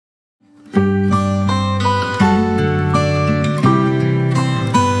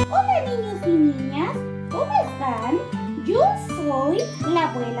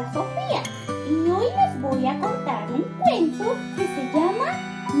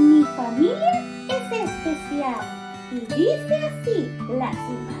Dice así: la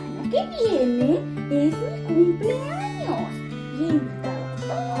semana que viene es mi cumpleaños y he invitado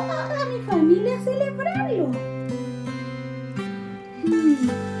a toda mi familia a celebrarlo.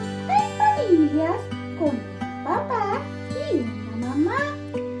 Hay familias con un papá y una mamá.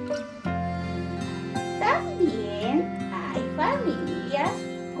 También hay familias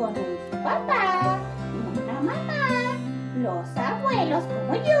con un papá y una mamá, los abuelos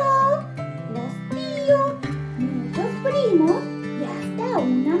como yo, los tíos, muchos primos y hasta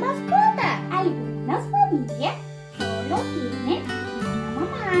una mascota. Algunas familias solo tienen una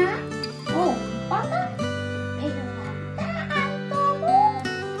mamá o un papá, pero dan tanto amor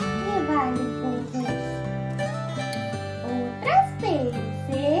que vale por dos. Otras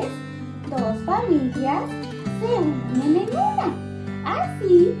veces, dos familias se unen en una.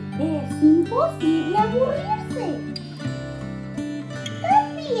 Así es imposible aburrirse.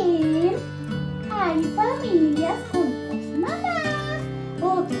 También hay familias con dos mamás o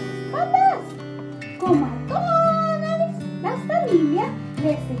dos papás. Como a todas las familias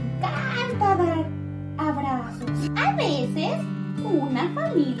les encanta dar abrazos. A veces una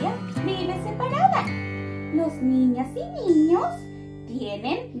familia vive separada. Los niñas y niños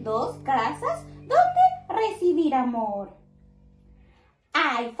tienen dos casas donde recibir amor.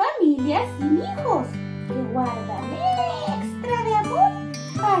 Hay familias sin hijos que guardan extra de amor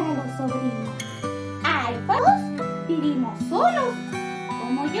para los sobrinos. Hay familias que vivimos solos,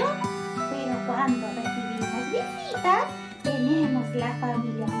 como yo, pero cuando recibimos visitas, tenemos la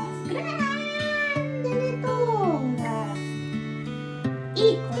familia más grande de todas.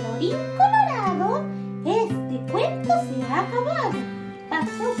 Y colorín colorado, este cuento se ha acabado.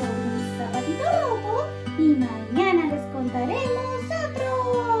 Pasó por un zapatito roto y mañana les contaremos